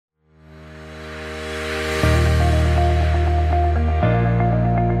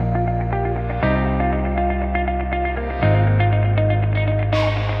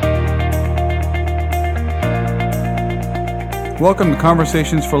Welcome to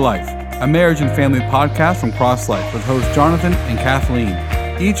Conversations for Life, a marriage and family podcast from Cross Life with hosts Jonathan and Kathleen.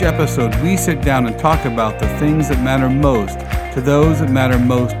 Each episode, we sit down and talk about the things that matter most to those that matter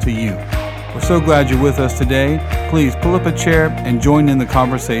most to you. We're so glad you're with us today. Please pull up a chair and join in the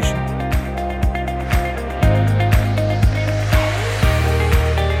conversation.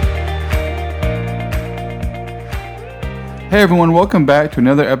 Hey everyone, welcome back to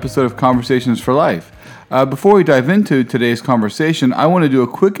another episode of Conversations for Life. Before we dive into today's conversation, I want to do a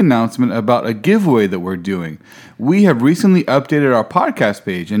quick announcement about a giveaway that we're doing. We have recently updated our podcast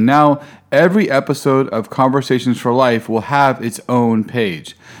page, and now every episode of Conversations for Life will have its own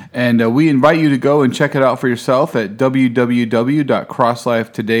page. And we invite you to go and check it out for yourself at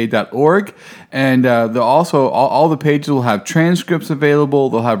www.crosslifetoday.org. And all the pages will have transcripts available.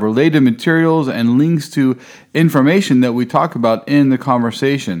 They'll have related materials and links to information that we talk about in the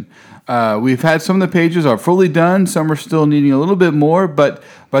conversation. We've had some of the pages are fully done. Some are still needing a little bit more, but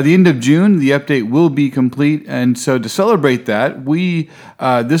by the end of June, the update will be complete. And so to celebrate that,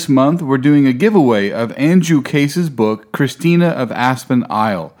 this month, we're doing a giveaway of Andrew Case's book, Christina of Aspen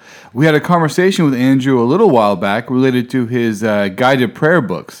Isle. We had a conversation with Andrew a little while back related to his guided prayer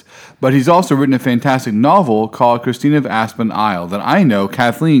books, but he's also written a fantastic novel called Christina of Aspen Isle that I know,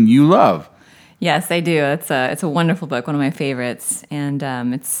 Kathleen, you love. Yes, I do. It's a wonderful book, one of my favorites, and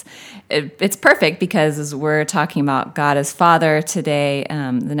it's perfect because as we're talking about God as Father today,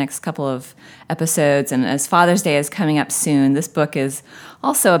 the next couple of episodes, and as Father's Day is coming up soon, this book is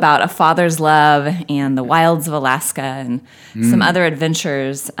also about a father's love and the wilds of Alaska and some other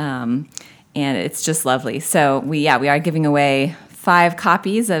adventures, and it's just lovely. So we are giving away 5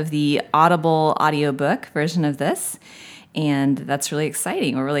 copies of the Audible audiobook version of this. And that's really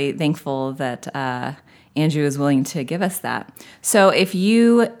exciting. We're really thankful that Andrew is willing to give us that. So if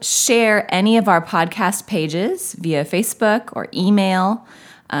you share any of our podcast pages via Facebook or email,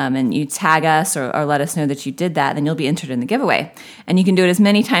 and you tag us or let us know that you did that, then you'll be entered in the giveaway. And you can do it as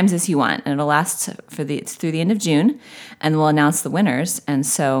many times as you want. And it'll last through the end of June. And we'll announce the winners. And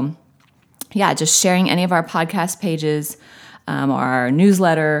so, just sharing any of our podcast pages or our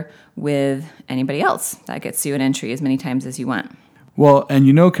newsletter with anybody else. That gets you an entry as many times as you want. Well,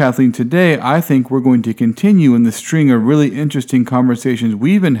 and Kathleen, today I think we're going to continue in the string of really interesting conversations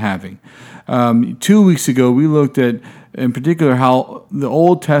we've been having. 2 weeks ago, we looked at, in particular, how the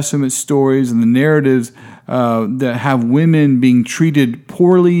Old Testament stories and the narratives that have women being treated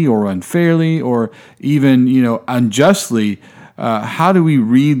poorly or unfairly or even, unjustly. How do we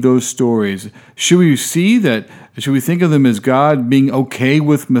read those stories? Should we think of them as God being okay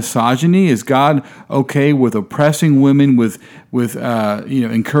with misogyny? Is God okay with oppressing women, with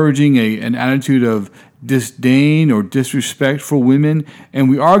encouraging an attitude of disdain or disrespect for women? And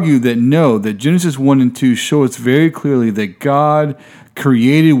we argue that no, that Genesis 1 and 2 show us very clearly that God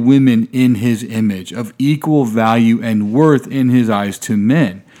created women in His image, of equal value and worth in His eyes to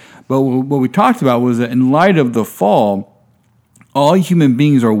men. But what we talked about was that in light of the fall, all human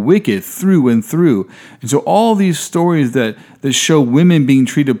beings are wicked through and through. And so all these stories that show women being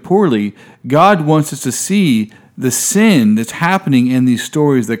treated poorly, God wants us to see the sin that's happening in these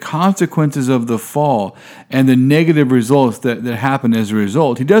stories, the consequences of the fall, and the negative results that happen as a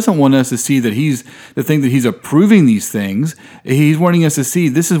result. He doesn't want us to see that think that He's approving these things. He's wanting us to see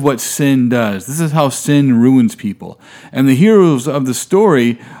this is what sin does. This is how sin ruins people. And the heroes of the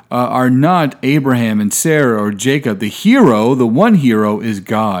story are not Abraham and Sarah or Jacob. The one hero is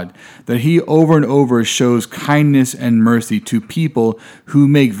God, that He over and over shows kindness and mercy to people who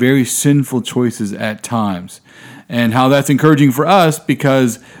make very sinful choices at times. And how that's encouraging for us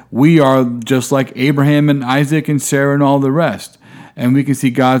because we are just like Abraham and Isaac and Sarah and all the rest. And we can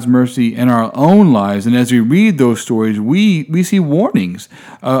see God's mercy in our own lives. And as we read those stories, we see warnings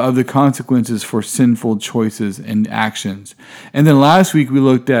of the consequences for sinful choices and actions. And then last week we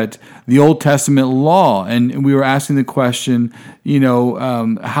looked at the Old Testament law, and we were asking the question,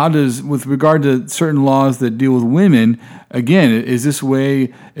 how does, with regard to certain laws that deal with women, again, is this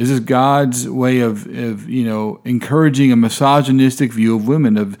God's way of encouraging a misogynistic view of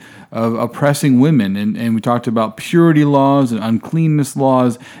women, of oppressing women? And we talked about purity laws and uncleanness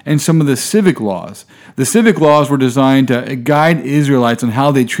laws and some of the civic laws. The civic laws were designed to guide Israelites on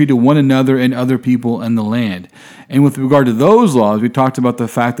how they treated one another and other people in the land. And with regard to those laws, we talked about the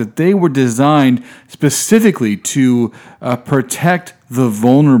fact that they were designed specifically to protect the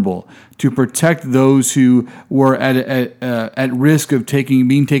vulnerable, to protect those who were at risk of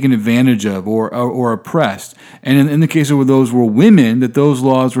being taken advantage of or oppressed. And in the case of those were women, that those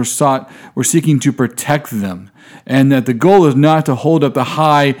laws were seeking to protect them. And that the goal is not to hold up the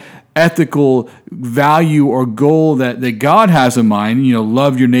high ethical value or goal that God has in mind,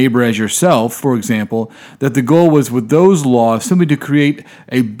 love your neighbor as yourself, for example, that the goal was with those laws simply to create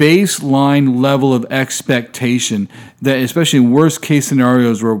a baseline level of expectation that, especially in worst case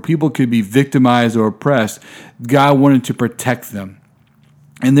scenarios where people could be victimized or oppressed, God wanted to protect them.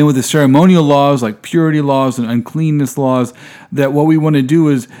 And then with the ceremonial laws like purity laws and uncleanness laws, that what we want to do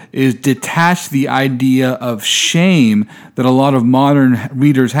is detach the idea of shame that a lot of modern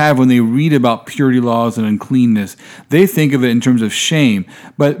readers have when they read about purity laws and uncleanness. They think of it in terms of shame.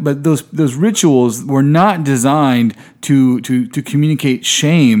 But those rituals were not designed to communicate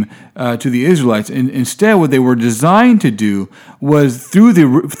shame to the Israelites. And instead, what they were designed to do was through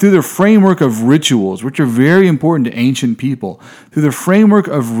the framework of rituals, which are very important to ancient people. Through the framework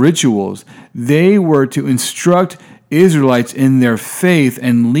of rituals, they were to instruct Israelites in their faith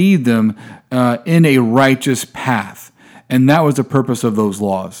and lead them in a righteous path. And that was the purpose of those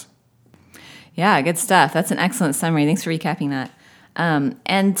laws. Yeah, good stuff. That's an excellent summary. Thanks for recapping that.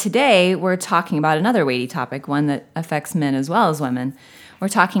 And today we're talking about another weighty topic, one that affects men as well as women. We're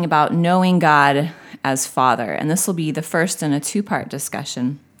talking about knowing God as Father, and this will be the first in a two-part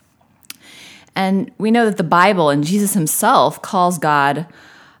discussion. And we know that the Bible and Jesus himself calls God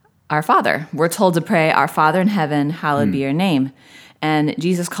our Father. We're told to pray, "Our Father in heaven, hallowed be your name." And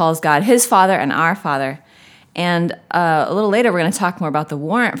Jesus calls God his Father and our Father. And a little later, we're going to talk more about the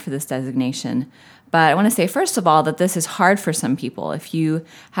warrant for this designation. But I want to say, first of all, that this is hard for some people. If you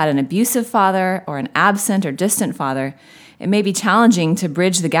had an abusive father or an absent or distant father, it may be challenging to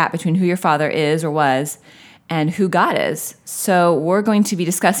bridge the gap between who your father is or was and who God is. So we're going to be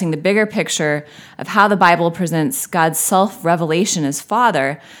discussing the bigger picture of how the Bible presents God's self-revelation as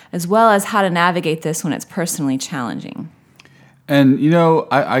Father, as well as how to navigate this when it's personally challenging. And,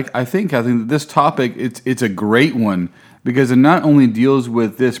 I think that this topic, it's a great one, because it not only deals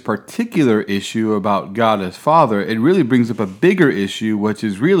with this particular issue about God as Father, it really brings up a bigger issue, which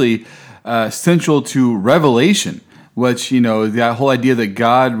is really central to Revelation, which, that whole idea that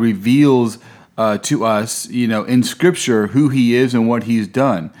God reveals to us, in Scripture, who He is and what He's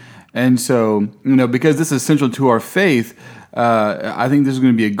done. And so, because this is central to our faith, I think this is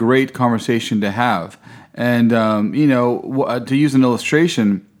going to be a great conversation to have. And, to use an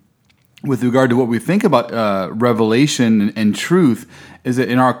illustration with regard to what we think about revelation and truth, is that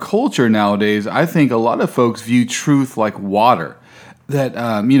in our culture nowadays, I think a lot of folks view truth like water. That,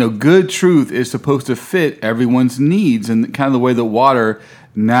 good truth is supposed to fit everyone's needs, and kind of the way that water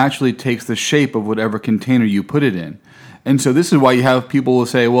naturally takes the shape of whatever container you put it in. And so this is why you have people who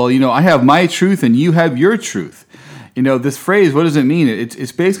say, well, I have my truth and you have your truth. This phrase, what does it mean?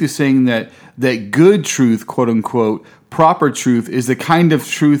 It's basically saying that good truth, quote unquote, proper truth, is the kind of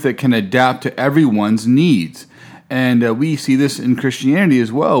truth that can adapt to everyone's needs. And we see this in Christianity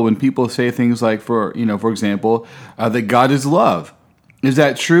as well, when people say things like, for example, that God is love. Is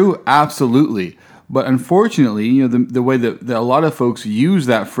that true? Absolutely. But unfortunately, the way that a lot of folks use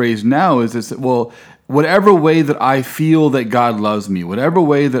that phrase now is this: well, whatever way that I feel that God loves me, whatever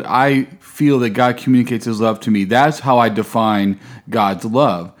way that I feel that God communicates His love to me, that's how I define God's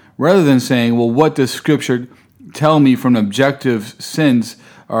love. Rather than saying, well, what does Scripture tell me from an objective sense,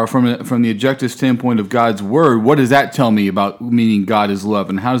 or from the objective standpoint of God's Word? What does that tell me about meaning God is love,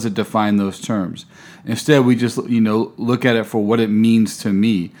 and how does it define those terms? Instead, we just look at it for what it means to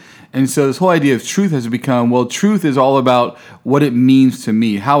me. And so this whole idea of truth has become, well, truth is all about what it means to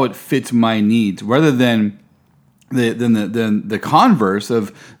me, how it fits my needs, rather than the converse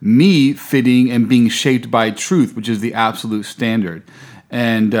of me fitting and being shaped by truth, which is the absolute standard.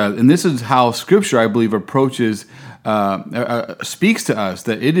 And this is how Scripture, I believe, approaches, speaks to us,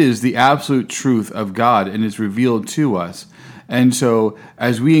 that it is the absolute truth of God and is revealed to us. And so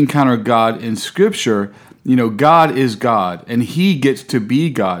as we encounter God in Scripture, God is God, and He gets to be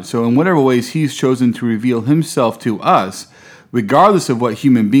God. So in whatever ways He's chosen to reveal Himself to us, regardless of what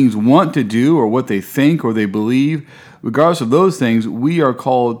human beings want to do or what they think or they believe, regardless of those things, we are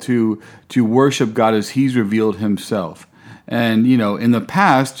called to worship God as He's revealed Himself. And, in the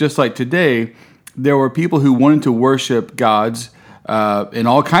past, just like today, there were people who wanted to worship gods in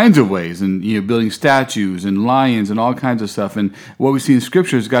all kinds of ways, and building statues and lions and all kinds of stuff. And what we see in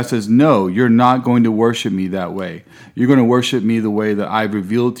Scripture is God says, no, you're not going to worship me that way. You're going to worship me the way that I've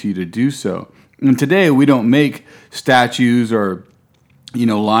revealed to you to do so. And today we don't make statues or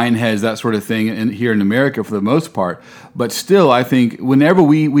lion heads, that sort of thing, here in America for the most part. But still, I think whenever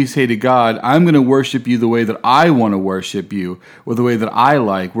we say to God, I'm going to worship you the way that I want to worship you, or the way that I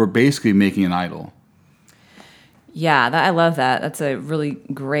like, we're basically making an idol. Yeah, I love that. That's a really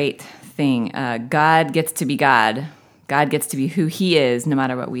great thing. God gets to be God. God gets to be who he is no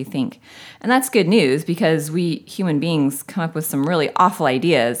matter what we think. And that's good news because we human beings come up with some really awful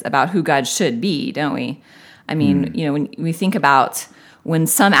ideas about who God should be, don't we? I mean, when we think about when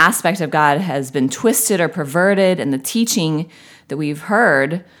some aspect of God has been twisted or perverted and the teaching that we've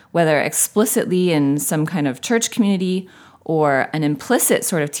heard, whether explicitly in some kind of church community or an implicit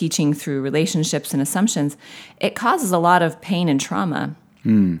sort of teaching through relationships and assumptions, it causes a lot of pain and trauma.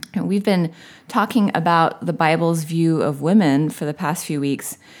 And we've been talking about the Bible's view of women for the past few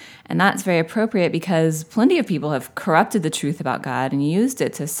weeks, and that's very appropriate because plenty of people have corrupted the truth about God and used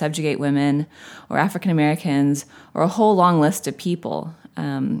it to subjugate women or African Americans or a whole long list of people.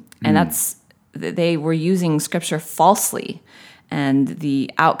 And they were using Scripture falsely, and the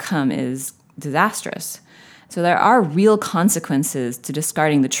outcome is disastrous. So there are real consequences to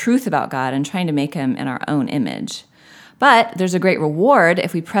discarding the truth about God and trying to make him in our own image. But there's a great reward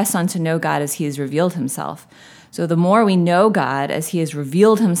if we press on to know God as he has revealed himself. So the more we know God as he has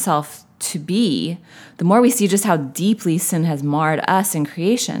revealed himself to be, the more we see just how deeply sin has marred us in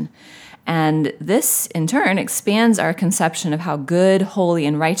creation. And this, in turn, expands our conception of how good, holy,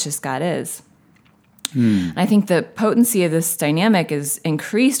 and righteous God is. And I think the potency of this dynamic is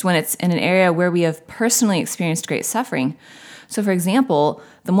increased when it's in an area where we have personally experienced great suffering. So, for example,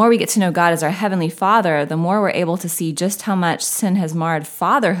 the more we get to know God as our Heavenly Father, the more we're able to see just how much sin has marred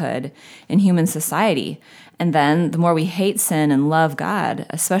fatherhood in human society. And then the more we hate sin and love God,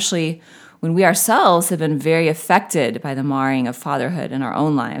 especially when we ourselves have been very affected by the marring of fatherhood in our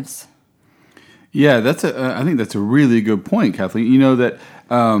own lives. Yeah, I think that's a really good point, Kathleen. You know that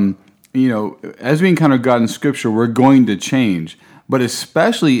as we encounter God in Scripture, we're going to change, but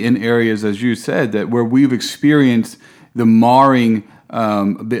especially in areas, as you said, that where we've experienced the marring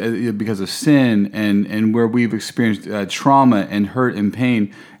because of sin, and where we've experienced trauma and hurt and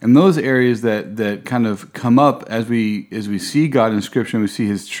pain, and those areas that kind of come up as we see God in Scripture and we see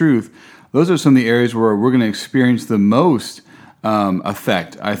His truth. Those are some of the areas where we're going to experience the most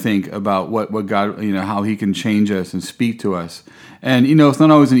effect, I think, about what God, how He can change us and speak to us. And it's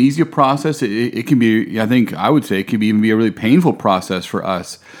not always an easy process. It can be, I would say, it can even be a really painful process for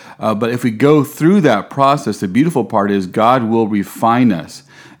us. But if we go through that process, the beautiful part is God will refine us.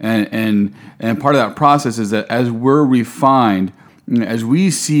 And part of that process is that as we're refined, as we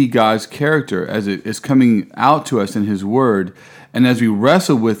see God's character, as it is coming out to us in His Word, and as we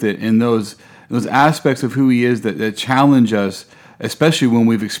wrestle with it in those aspects of who He is that challenge us, especially when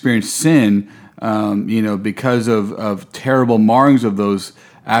we've experienced sin, because of terrible marrings of those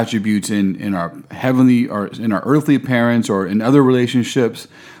attributes in our heavenly or in our earthly parents or in other relationships,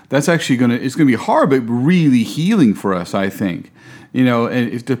 that's actually it's gonna be hard, but really healing for us, I think. And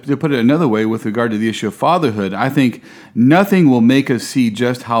if to put it another way, with regard to the issue of fatherhood, I think nothing will make us see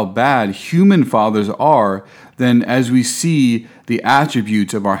just how bad human fathers are than as we see the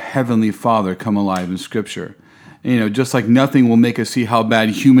attributes of our Heavenly Father come alive in Scripture. Just like nothing will make us see how bad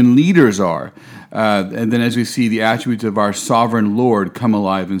human leaders are, and then as we see the attributes of our sovereign Lord come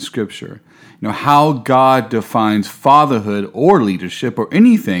alive in Scripture. How God defines fatherhood or leadership or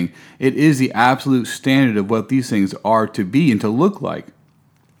anything, it is the absolute standard of what these things are to be and to look like.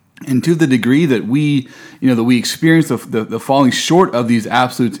 And to the degree that we experience the falling short of these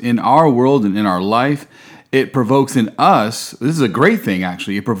absolutes in our world and in our life, it provokes in us, this is a great thing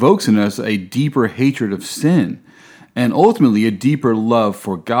actually, it provokes in us a deeper hatred of sin and ultimately a deeper love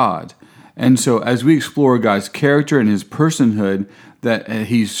for God. And so as we explore God's character and His personhood that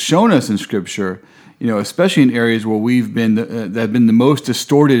He's shown us in Scripture, especially in areas where we've been that have been the most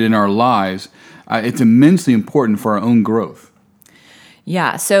distorted in our lives, it's immensely important for our own growth.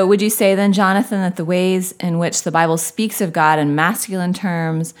 Yeah, so would you say then, Jonathan, that the ways in which the Bible speaks of God in masculine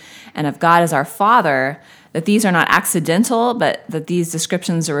terms and of God as our Father, that these are not accidental, but that these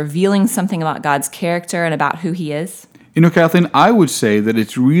descriptions are revealing something about God's character and about who He is? Kathleen, I would say that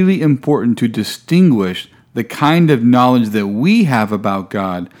it's really important to distinguish the kind of knowledge that we have about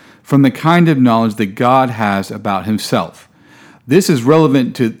God from the kind of knowledge that God has about Himself. This is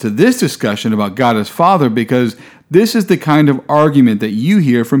relevant to this discussion about God as Father because this is the kind of argument that you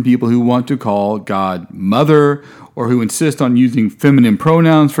hear from people who want to call God Mother or who insist on using feminine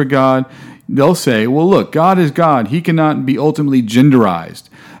pronouns for God. They'll say, well, look, God is God. He cannot be ultimately genderized.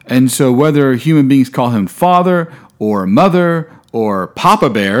 And so whether human beings call Him Father or Mother or Papa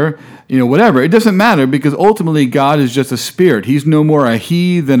Bear, whatever, it doesn't matter because ultimately God is just a spirit. He's no more a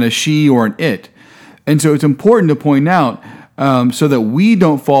he than a she or an it. And so it's important to point out so that we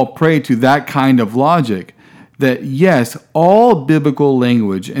don't fall prey to that kind of logic that yes, all biblical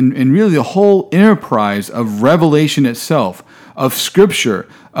language and really the whole enterprise of revelation itself, of Scripture,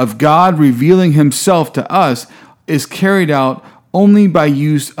 of God revealing Himself to us, is carried out only by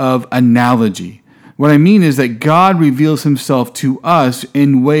use of analogy. What I mean is that God reveals himself to us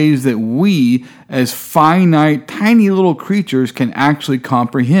in ways that we, as finite, tiny little creatures, can actually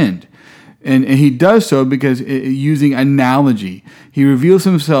comprehend. And he does so because using analogy. He reveals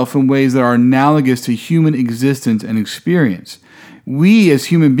himself in ways that are analogous to human existence and experience. We, as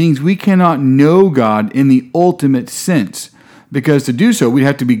human beings, we cannot know God in the ultimate sense, because to do so, we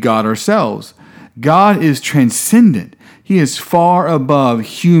have to be God ourselves. God is transcendent. He is far above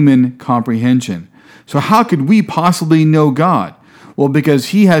human comprehension. So how could we possibly know God? Well, because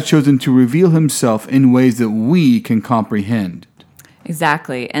he has chosen to reveal himself in ways that we can comprehend.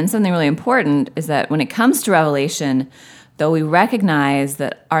 Exactly. And something really important is that when it comes to revelation, though we recognize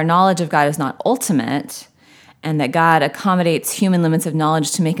that our knowledge of God is not ultimate and that God accommodates human limits of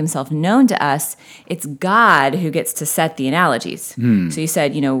knowledge to make himself known to us, it's God who gets to set the analogies. So you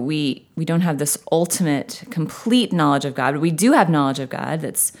said, we don't have this ultimate, complete knowledge of God, but we do have knowledge of God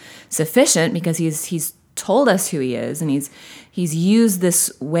that's sufficient because he's told us who he is, and he's used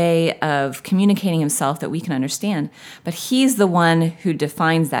this way of communicating himself that we can understand. But he's the one who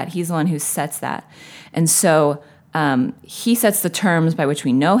defines that. He's the one who sets that. And so he sets the terms by which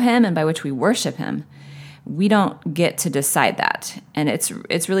we know him and by which we worship him. We don't get to decide that. And it's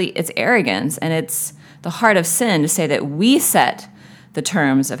arrogance, and it's the heart of sin to say that we set the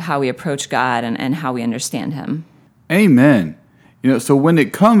terms of how we approach God and how we understand him. Amen. So when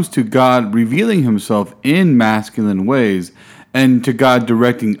it comes to God revealing himself in masculine ways and to God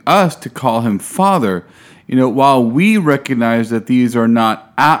directing us to call him Father, while we recognize that these are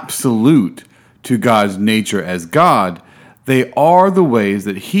not absolute to God's nature as God, they are the ways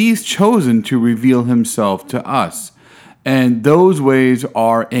that he's chosen to reveal himself to us. And those ways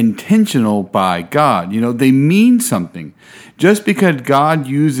are intentional by God. They mean something. Just because God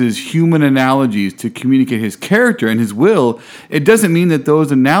uses human analogies to communicate his character and his will, it doesn't mean that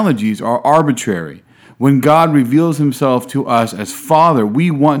those analogies are arbitrary. When God reveals himself to us as Father, we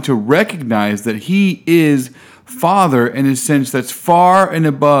want to recognize that he is Father in a sense that's far and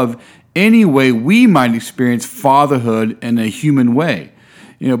above any way we might experience fatherhood in a human way.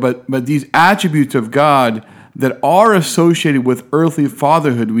 But these attributes of God that are associated with earthly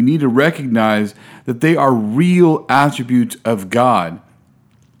fatherhood, we need to recognize that they are real attributes of God.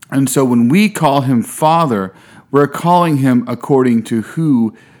 And so when we call him Father, we're calling him according to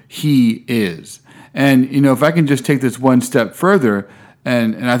who he is. And, if I can just take this one step further,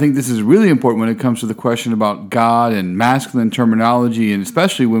 and I think this is really important when it comes to the question about God and masculine terminology, and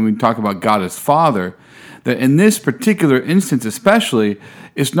especially when we talk about God as Father, that in this particular instance especially,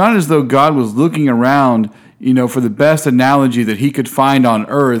 it's not as though God was looking around for the best analogy that he could find on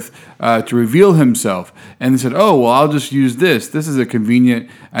earth to reveal himself. And they said, oh, well, I'll just use this. This is a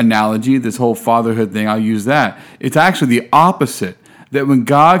convenient analogy, this whole fatherhood thing, I'll use that. It's actually the opposite, that when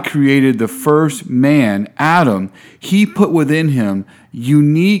God created the first man, Adam, he put within him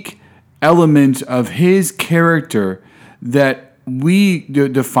unique elements of his character that we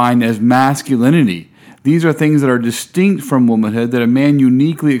define as masculinity. These are things that are distinct from womanhood that a man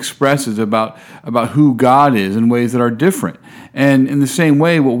uniquely expresses about who God is in ways that are different. And in the same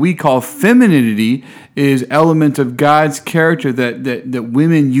way, what we call femininity is elements of God's character that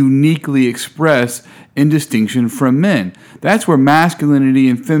women uniquely express in distinction from men. That's where masculinity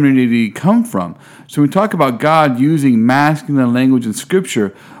and femininity come from. So when we talk about God using masculine language in Scripture,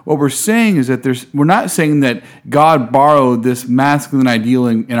 what we're saying is that we're not saying that God borrowed this masculine ideal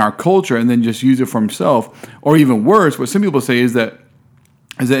in our culture and then just used it for himself. Or even worse, what some people say is that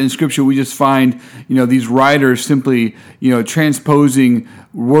in Scripture we just find these writers simply transposing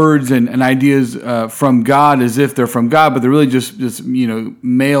words and ideas from God as if they're from God, but they're really just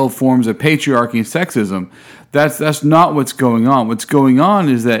male forms of patriarchy and sexism. That's not what's going on. What's going on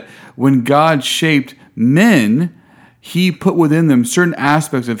is that when God shaped men, he put within them certain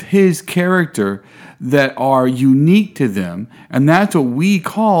aspects of his character that are unique to them, and that's what we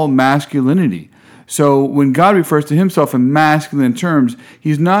call masculinity. So when God refers to himself in masculine terms,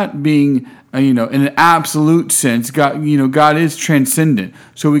 he's not being, in an absolute sense. God is transcendent.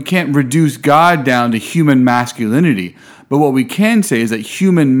 So we can't reduce God down to human masculinity. But what we can say is that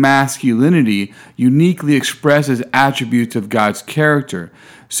human masculinity uniquely expresses attributes of God's character.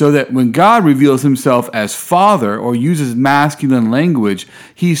 So that when God reveals himself as Father or uses masculine language,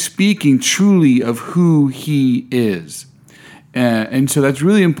 he's speaking truly of who he is. And so that's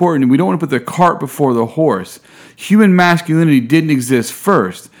really important. We don't want to put the cart before the horse. Human masculinity didn't exist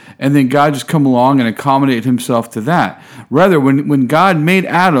first, and then God just come along and accommodated himself to that. Rather, when God made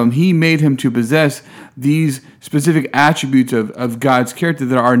Adam, he made him to possess these specific attributes of God's character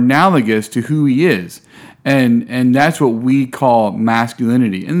that are analogous to who he is. And that's what we call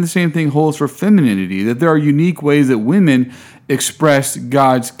masculinity. And the same thing holds for femininity, that there are unique ways that women express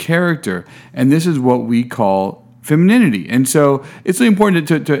God's character. And this is what we call femininity. And so it's really important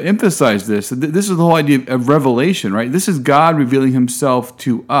to emphasize this. This is the whole idea of revelation, right? This is God revealing himself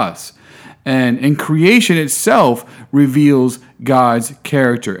to us. And creation itself reveals God's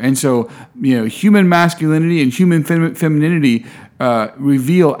character. And so, human masculinity and human femininity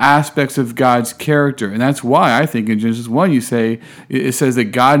reveal aspects of God's character. And that's why I think in Genesis 1 it says that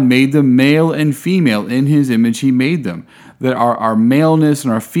God made them male and female. In his image he made them. That our maleness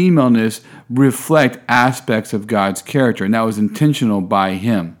and our femaleness reflect aspects of God's character. And that was intentional by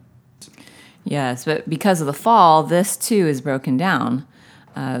him. Yes, but because of the fall, this too is broken down.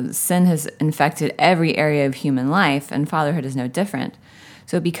 Sin has infected every area of human life, and fatherhood is no different.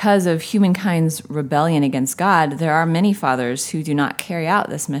 So because of humankind's rebellion against God, there are many fathers who do not carry out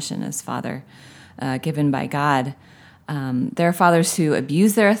this mission as father given by God. There are fathers who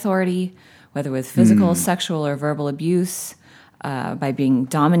abuse their authority, whether with physical, sexual, or verbal abuse, by being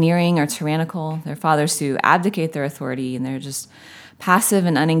domineering or tyrannical. There are fathers who abdicate their authority, and they're just passive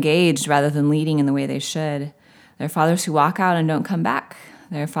and unengaged rather than leading in the way they should. There are fathers who walk out and don't come back.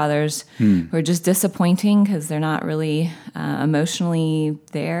 There are fathers who are just disappointing because they're not really emotionally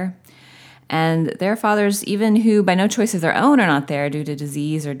there. And there are fathers even who, by no choice of their own, are not there due to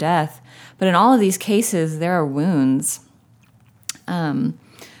disease or death. But in all of these cases, there are wounds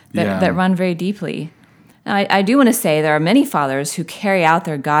that run very deeply. Now, I do want to say there are many fathers who carry out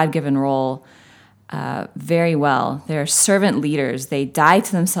their God-given role very well. They're servant leaders. They die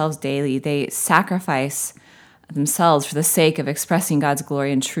to themselves daily. They sacrifice themselves for the sake of expressing God's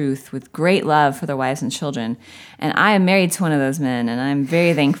glory and truth with great love for their wives and children. And I am married to one of those men, and I'm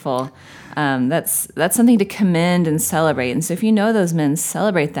very thankful. That's something to commend and celebrate. And so if you know those men,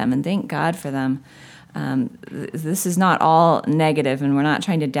 celebrate them and thank God for them. This is not all negative, and we're not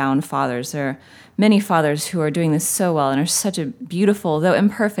trying to down fathers. There are many fathers who are doing this so well and are such a beautiful, though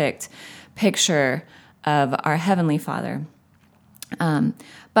imperfect, picture of our Heavenly Father.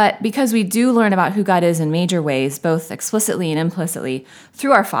 But because we do learn about who God is in major ways, both explicitly and implicitly,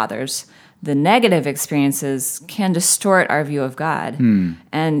 through our fathers, the negative experiences can distort our view of God.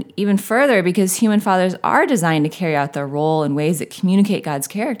 And even further, because human fathers are designed to carry out their role in ways that communicate God's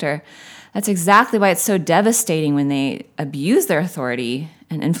character, that's exactly why it's so devastating when they abuse their authority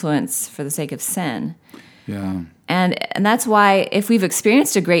and influence for the sake of sin. Yeah. And that's why if we've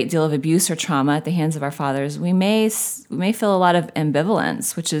experienced a great deal of abuse or trauma at the hands of our fathers, we may feel a lot of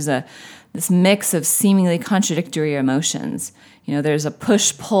ambivalence, which is this mix of seemingly contradictory emotions. There's a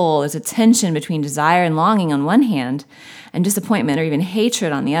push-pull, there's a tension between desire and longing on one hand, and disappointment or even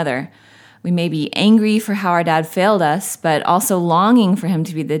hatred on the other. We may be angry for how our dad failed us, but also longing for him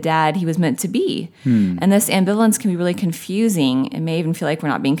to be the dad he was meant to be. And this ambivalence can be really confusing. It may even feel like we're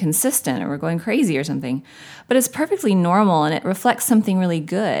not being consistent or we're going crazy or something. But it's perfectly normal, and it reflects something really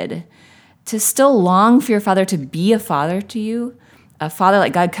good. To still long for your father to be a father to you, a father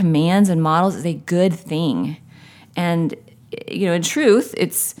like God commands and models, is a good thing. And, in truth,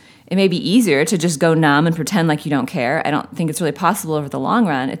 it may be easier to just go numb and pretend like you don't care. I don't think it's really possible over the long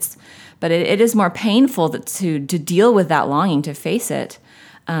run. But it is more painful to deal with that longing, to face it.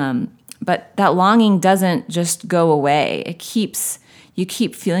 But that longing doesn't just go away. You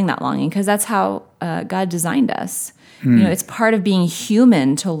keep feeling that longing because that's how God designed us. It's part of being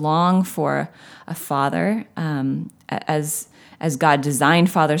human to long for a father, as God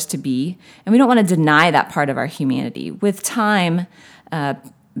designed fathers to be. And we don't want to deny that part of our humanity. With time,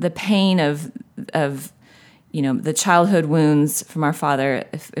 the pain of the childhood wounds from our father,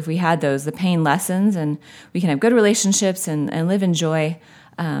 if we had those, the pain lessens and we can have good relationships and live in joy.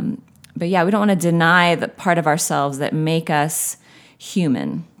 But yeah, we don't want to deny the part of ourselves that make us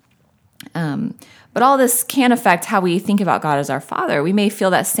human. But all this can affect how we think about God as our father. We may feel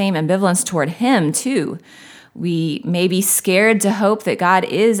that same ambivalence toward him too. We may be scared to hope that God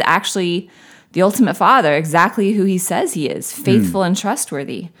is actually the ultimate father, exactly who he says he is, faithful and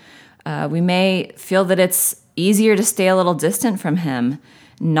trustworthy. We may feel that it's easier to stay a little distant from him,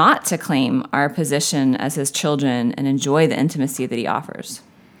 not to claim our position as his children and enjoy the intimacy that he offers.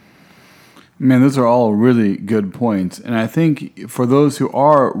 Man, those are all really good points. And I think for those who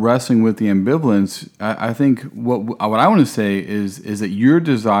are wrestling with the ambivalence, I think what I want to say is that your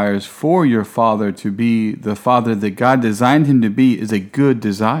desires for your father to be the father that God designed him to be is a good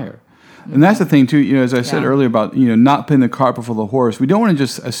desire. And that's the thing too, as I said earlier about, not putting the cart before the horse. We don't want to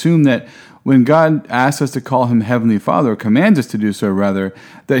just assume that when God asks us to call him Heavenly Father, or commands us to do so rather,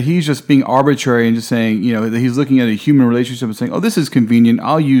 that he's just being arbitrary and just saying, that he's looking at a human relationship and saying, oh, this is convenient,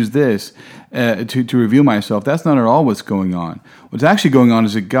 I'll use this to reveal myself. That's not at all what's going on. What's actually going on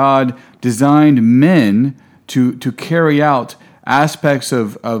is that God designed men to carry out aspects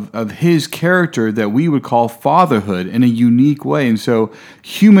of his character that we would call fatherhood in a unique way. And so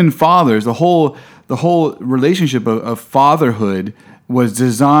human fathers, the whole relationship of fatherhood was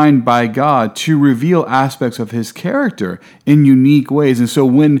designed by God to reveal aspects of his character in unique ways. And so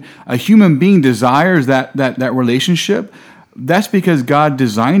when a human being desires that relationship, that's because God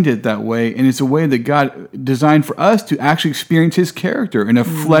designed it that way, and it's a way that God designed for us to actually experience his character in a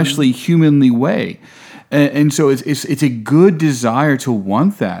fleshly, humanly way. And so it's a good desire to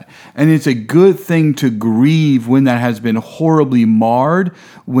want that. And it's a good thing to grieve when that has been horribly marred,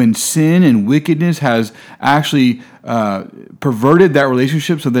 when sin and wickedness has actually perverted that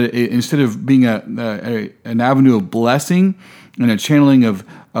relationship so that instead of being an avenue of blessing and a channeling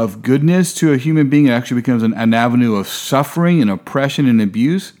of goodness to a human being, it actually becomes an avenue of suffering and oppression and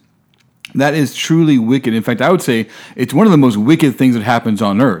abuse. That is truly wicked. In fact, I would say it's one of the most wicked things that happens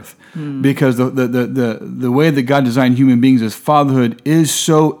on earth. Because the way that God designed human beings as fatherhood is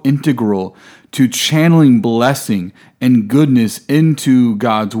so integral to channeling blessing and goodness into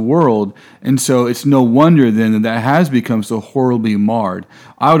God's world. And so it's no wonder then that has become so horribly marred.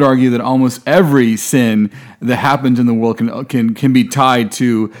 I would argue that almost every sin that happens in the world can be tied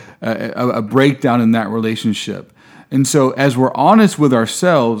to a breakdown in that relationship. And so as we're honest with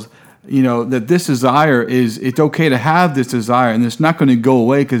ourselves, that this desire it's okay to have this desire, and it's not going to go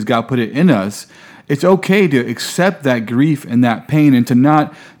away because God put it in us. It's okay to accept that grief and that pain and to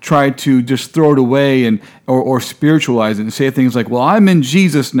not try to just throw it away or spiritualize it and say things like, well, I'm in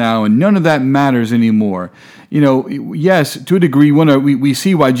Jesus now and none of that matters anymore. Yes, to a degree, we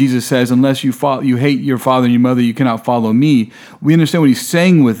see why Jesus says, unless you hate your father and your mother, you cannot follow me. We understand what he's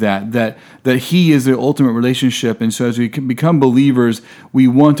saying with that he is the ultimate relationship. And so as we become believers, we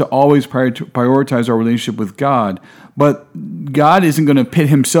want to always prioritize our relationship with God. But God isn't going to pit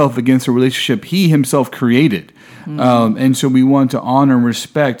himself against a relationship he himself created. And so we want to honor and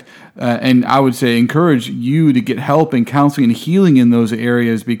respect, and I would say encourage you to get help and counseling and healing in those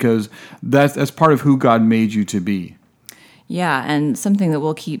areas, because that's part of who God made you to be. Yeah, and something that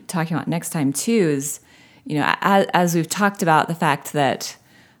we'll keep talking about next time too is, as we've talked about the fact that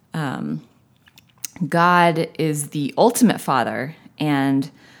God is the ultimate father,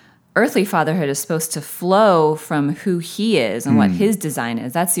 and earthly fatherhood is supposed to flow from who he is and what his design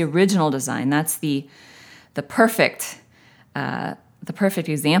is. That's the original design. That's the perfect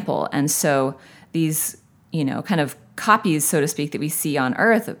example. And so these, kind of copies, so to speak, that we see on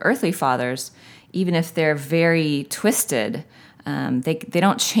earth of earthly fathers, even if they're very twisted, they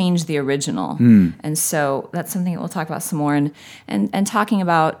don't change the original. And so that's something that we'll talk about some more, and talking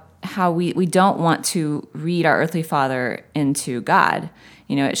about how we don't want to read our earthly father into God.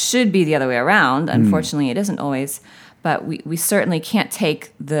 It should be the other way around. Unfortunately, it isn't always. But we certainly can't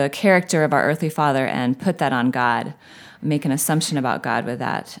take the character of our earthly father and put that on God, make an assumption about God with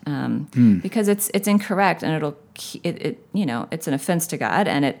that, because it's incorrect, and it's an offense to God,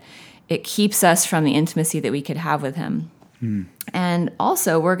 and it keeps us from the intimacy that we could have with him. And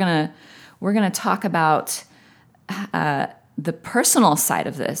also, we're gonna talk about the personal side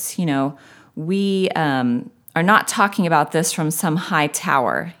of this. We are not talking about this from some high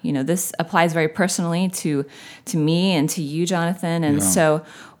tower. This applies very personally to me and to you, Jonathan. And so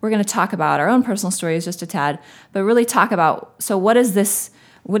we're going to talk about our own personal stories just a tad, but really talk about, so what is this?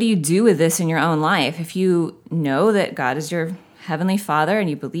 What do you do with this in your own life? If you know that God is your heavenly Father and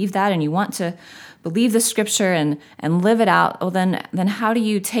you believe that and you want to believe the scripture and live it out, well, then how do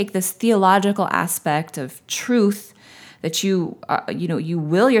you take this theological aspect of truth that you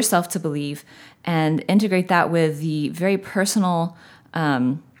will yourself to believe and integrate that with the very personal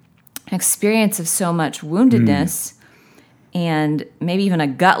experience of so much woundedness and maybe even a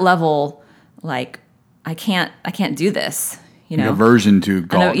gut level, like, I can't do this, Like aversion to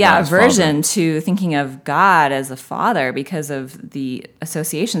God. Aversion to thinking of God as a father because of the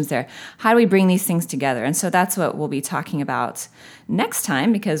associations there. How do we bring these things together? And so that's what we'll be talking about next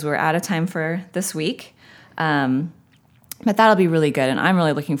time, because we're out of time for this week. But that'll be really good, and I'm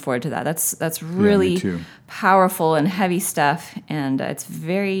really looking forward to that. That's really powerful and heavy stuff, and it's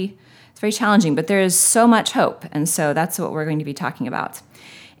very very challenging, but there is so much hope. And so that's what we're going to be talking about.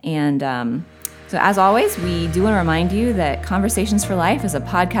 And so as always, we do want to remind you that Conversations for Life is a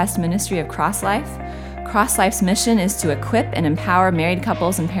podcast ministry of CrossLife. CrossLife's mission is to equip and empower married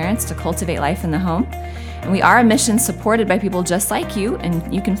couples and parents to cultivate life in the home. And we are a mission supported by people just like you,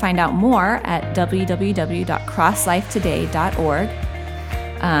 and you can find out more at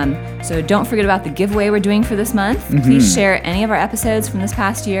www.crosslifetoday.org. So don't forget about the giveaway we're doing for this month. Please share any of our episodes from this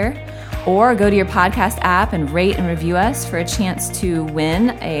past year, or go to your podcast app and rate and review us for a chance to win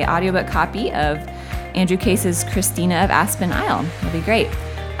an audiobook copy of Andrew Case's Christina of Aspen Isle. It'll be great.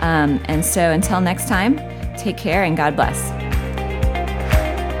 And so until next time, take care and God bless.